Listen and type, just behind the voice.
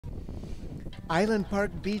Island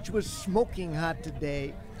Park Beach was smoking hot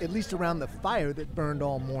today, at least around the fire that burned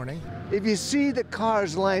all morning. If you see the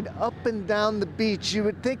cars lined up and down the beach, you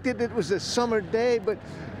would think that it was a summer day, but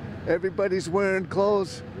everybody's wearing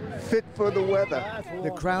clothes fit for the weather.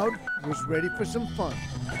 The crowd was ready for some fun.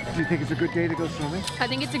 Do you think it's a good day to go swimming? I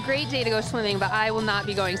think it's a great day to go swimming, but I will not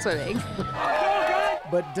be going swimming.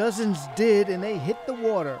 But dozens did, and they hit the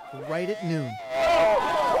water right at noon.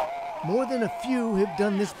 More than a few have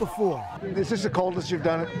done this before. Is this the coldest you've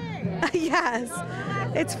done it? Yes.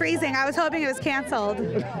 It's freezing. I was hoping it was canceled.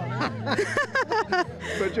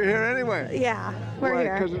 But you're here anyway. Yeah, we're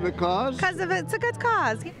here. Because of the cause? Because of it's a good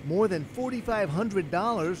cause. More than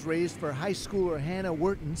 $4,500 raised for high schooler Hannah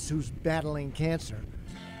Wertens, who's battling cancer.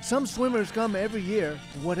 Some swimmers come every year,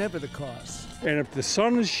 whatever the cause. And if the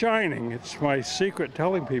sun is shining, it's my secret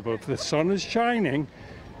telling people, if the sun is shining,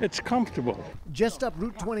 it's comfortable. Just up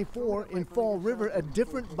Route 24 in Fall River, a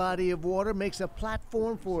different body of water makes a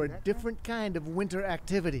platform for a different kind of winter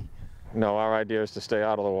activity. No, our idea is to stay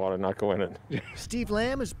out of the water, not go in it. Steve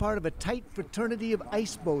Lamb is part of a tight fraternity of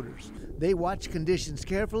ice boaters. They watch conditions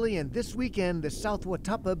carefully, and this weekend, the South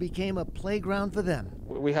Watuppa became a playground for them.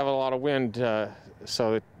 We have a lot of wind,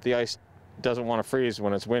 so the ice doesn't want to freeze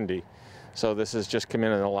when it's windy. So this has just come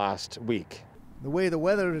in the last week. The way the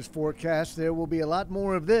weather is forecast, there will be a lot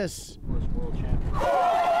more of this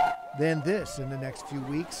than this in the next few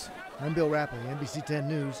weeks. I'm Bill Rapley, NBC 10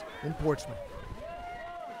 News in Portsmouth.